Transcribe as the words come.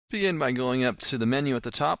begin by going up to the menu at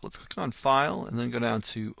the top. Let's click on File and then go down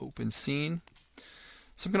to Open Scene.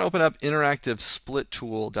 So I'm going to open up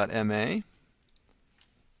interactive-split-tool.ma.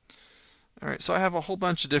 Alright, so I have a whole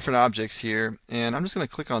bunch of different objects here, and I'm just going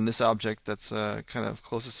to click on this object that's kind of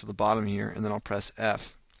closest to the bottom here, and then I'll press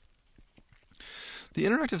F. The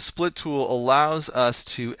interactive split tool allows us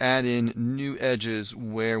to add in new edges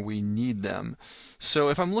where we need them. So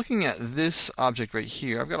if I'm looking at this object right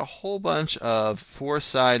here, I've got a whole bunch of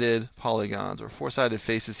four-sided polygons or four-sided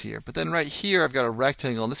faces here. But then right here I've got a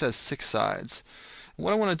rectangle, and this has 6 sides. And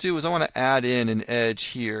what I want to do is I want to add in an edge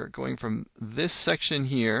here, going from this section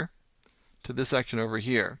here to this section over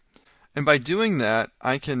here. And by doing that,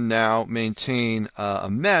 I can now maintain a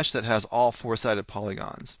mesh that has all four-sided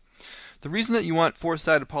polygons. The reason that you want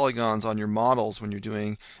four-sided polygons on your models when you're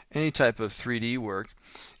doing any type of 3D work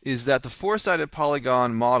is that the four-sided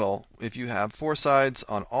polygon model, if you have 4 sides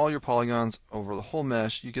on all your polygons over the whole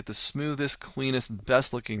mesh, you get the smoothest, cleanest,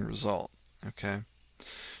 best looking result. Okay?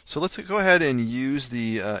 So let's go ahead and use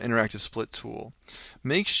the interactive split tool.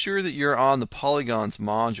 Make sure that you're on the polygons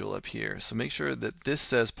module up here. So make sure that this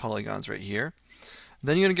says polygons right here.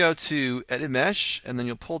 Then you're going to go to Edit Mesh, and then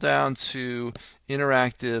you'll pull down to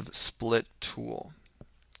Interactive Split Tool.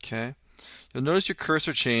 Okay? You'll notice your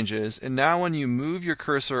cursor changes, and now when you move your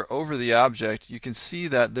cursor over the object, you can see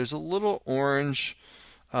that there's a little orange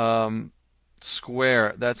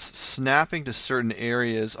square that's snapping to certain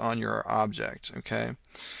areas on your object. Okay?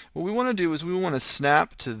 What we want to do is we want to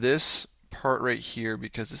snap to this part right here,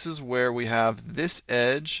 because this is where we have this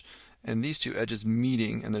edge and these two edges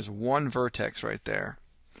meeting, and there's one vertex right there.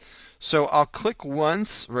 So I'll click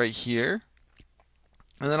once right here,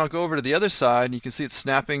 and then I'll go over to the other side, and you can see it's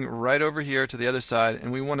snapping right over here to the other side,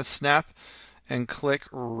 and we want to snap and click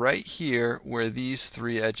right here where these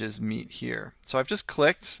 3 edges meet here. So I've just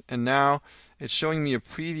clicked, and now it's showing me a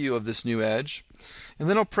preview of this new edge, and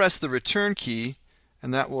then I'll press the return key,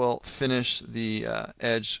 and that will finish the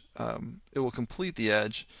edge. It will complete the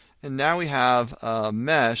edge, and now we have a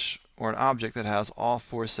mesh or an object that has all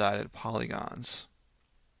four-sided polygons.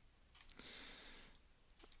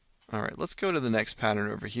 Alright, let's go to the next pattern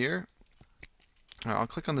over here. Alright, I'll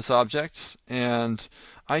click on this object, and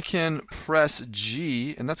I can press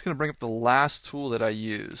G, and that's going to bring up the last tool that I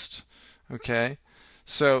used. Okay,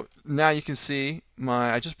 so now you can see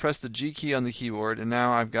I just pressed the G key on the keyboard, and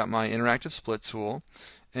now I've got my interactive split tool.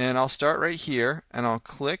 And I'll start right here, and I'll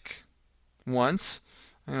click once.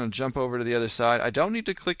 I'm going to jump over to the other side. I don't need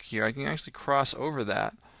to click here. I can actually cross over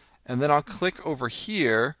that. And then I'll click over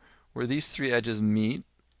here where these 3 edges meet.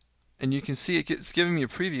 And you can see it's giving me a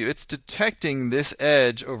preview. It's detecting this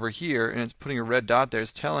edge over here, and it's putting a red dot there.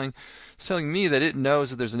 It's telling me that it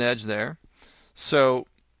knows that there's an edge there. So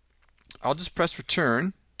I'll just press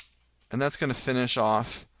return, and that's going to finish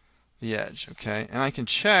off the edge. Okay, and I can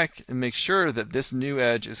check and make sure that this new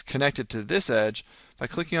edge is connected to this edge by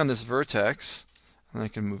clicking on this vertex. And I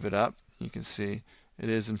can move it up. You can see it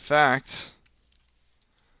is in fact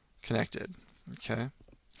connected. Okay,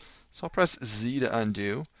 so I'll press Z to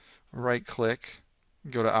undo, right click,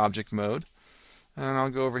 go to object mode, and I'll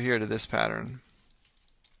go over here to this pattern.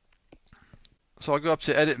 So I'll go up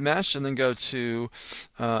to Edit Mesh and then go to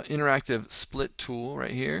Interactive Split Tool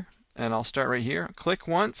right here, and I'll start right here. Click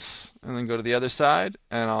once and then go to the other side,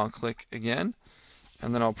 and I'll click again,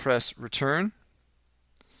 and then I'll press Return.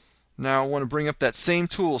 Now I want to bring up that same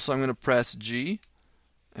tool, so I'm going to press G,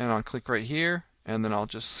 and I'll click right here, and then I'll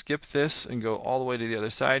just skip this and go all the way to the other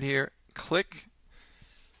side here, click,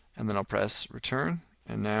 and then I'll press Return,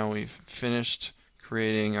 and now we've finished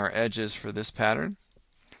creating our edges for this pattern.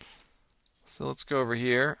 So let's go over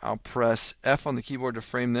here. I'll press F on the keyboard to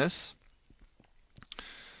frame this.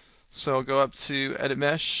 So I'll go up to Edit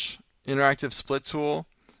Mesh, Interactive Split Tool,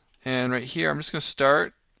 and right here I'm just going to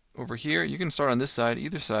start over here. You can start on this side,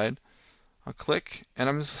 either side. I'll click, and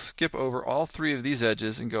I'm going to skip over all 3 of these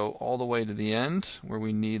edges and go all the way to the end where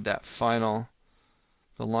we need that final,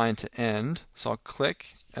 the line to end. So I'll click,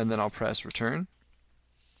 and then I'll press Return.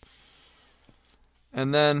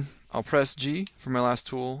 And then I'll press G for my last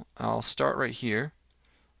tool. I'll start right here,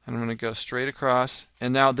 and I'm going to go straight across.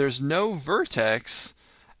 And now there's no vertex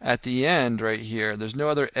at the end right here. There's no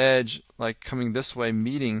other edge like coming this way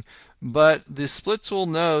meeting, but the split tool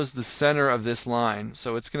knows the center of this line,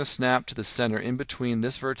 so it's going to snap to the center in between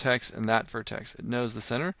this vertex and that vertex. It knows the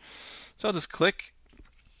center. So I'll just click.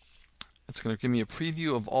 It's going to give me a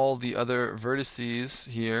preview of all the other vertices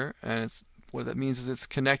here, and what that means is it's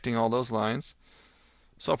connecting all those lines.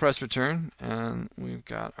 So I'll press Return, and we've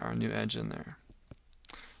got our new edge in there.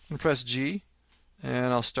 I'm going to press G, and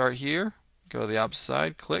I'll start here, go to the opposite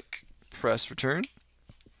side, click, press Return.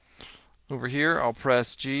 Over here, I'll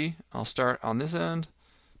press G. I'll start on this end,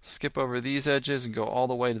 skip over these edges, and go all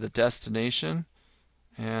the way to the destination,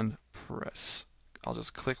 and press. I'll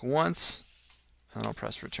just click once, and I'll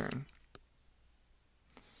press return.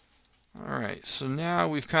 Alright, so now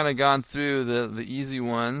we've kind of gone through the easy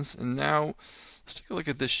ones, and now let's take a look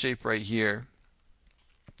at this shape right here.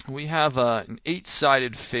 We have an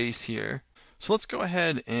 8-sided face here. So let's go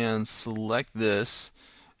ahead and select this,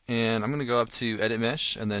 and I'm going to go up to Edit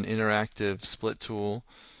Mesh and then Interactive Split Tool,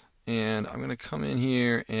 and I'm going to come in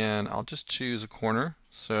here and I'll just choose a corner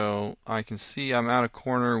so I can see I'm at a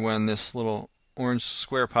corner when this little orange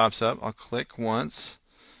square pops up. I'll click once.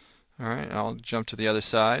 Alright, I'll jump to the other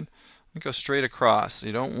side. Go straight across.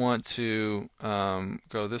 You don't want to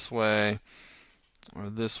go this way or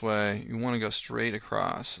this way. You want to go straight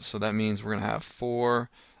across. So that means we're going to have 4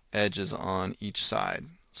 edges on each side.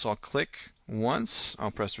 So I'll click once.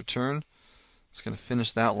 I'll press return. It's going to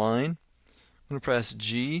finish that line. I'm going to press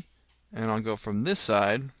G, and I'll go from this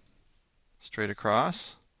side straight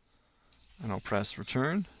across, and I'll press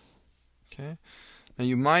return. Okay. Now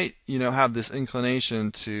you might, have this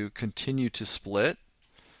inclination to continue to split,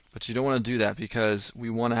 but you don't want to do that because we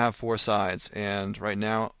want to have 4 sides. And right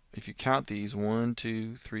now, if you count these, 1,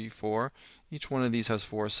 2, 3, 4, each one of these has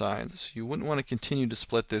 4 sides. So you wouldn't want to continue to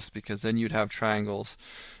split this because then you'd have triangles,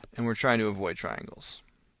 and we're trying to avoid triangles.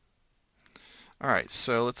 Alright,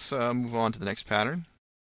 so let's move on to the next pattern.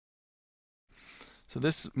 So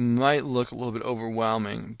this might look a little bit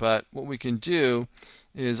overwhelming, but what we can do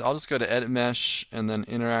is I'll just go to Edit Mesh and then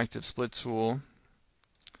Interactive Split Tool.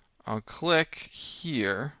 I'll click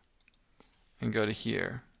here and go to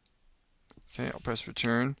here. Okay, I'll press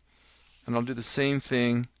return, and I'll do the same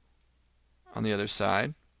thing on the other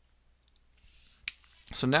side.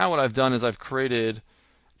 So now what I've done is I've created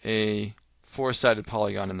a 4-sided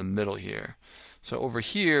polygon in the middle here. So over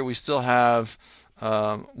here we still have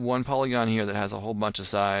one polygon here that has a whole bunch of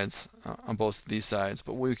sides on both of these sides.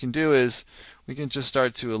 But what we can do is we can just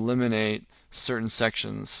start to eliminate certain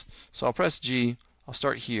sections. So I'll press G, I'll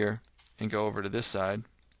start here and go over to this side.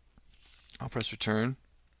 I'll press return.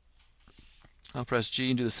 I'll press G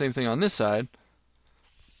and do the same thing on this side.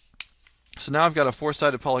 So now I've got a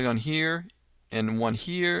 4-sided polygon here, and one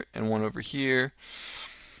here, and one over here.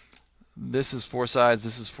 This is 4 sides,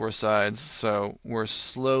 this is 4 sides, so we're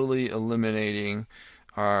slowly eliminating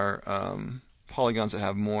our polygons that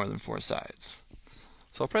have more than 4 sides.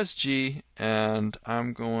 So I'll press G, and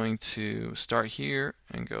I'm going to start here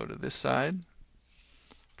and go to this side.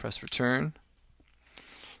 Press return.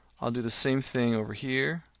 I'll do the same thing over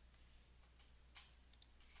here.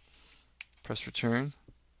 Press return.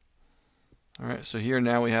 Alright, so here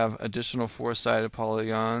now we have additional 4-sided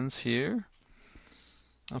polygons here.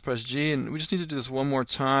 I'll press G, and we just need to do this one more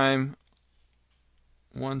time.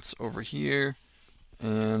 Once over here,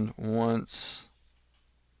 and once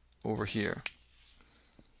over here.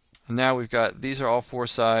 And now we've got, these are all 4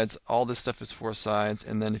 sides, all this stuff is 4 sides,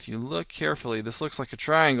 and then if you look carefully, this looks like a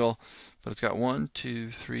triangle, but it's got 1,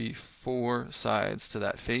 2, 3, 4 sides to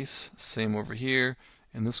that face. Same over here,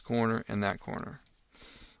 in this corner, and that corner.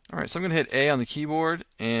 Alright, so I'm going to hit A on the keyboard,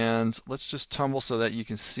 and let's just tumble so that you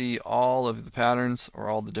can see all of the patterns or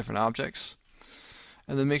all the different objects.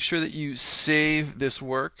 And then make sure that you save this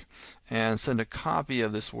work and send a copy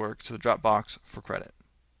of this work to the Dropbox for credit.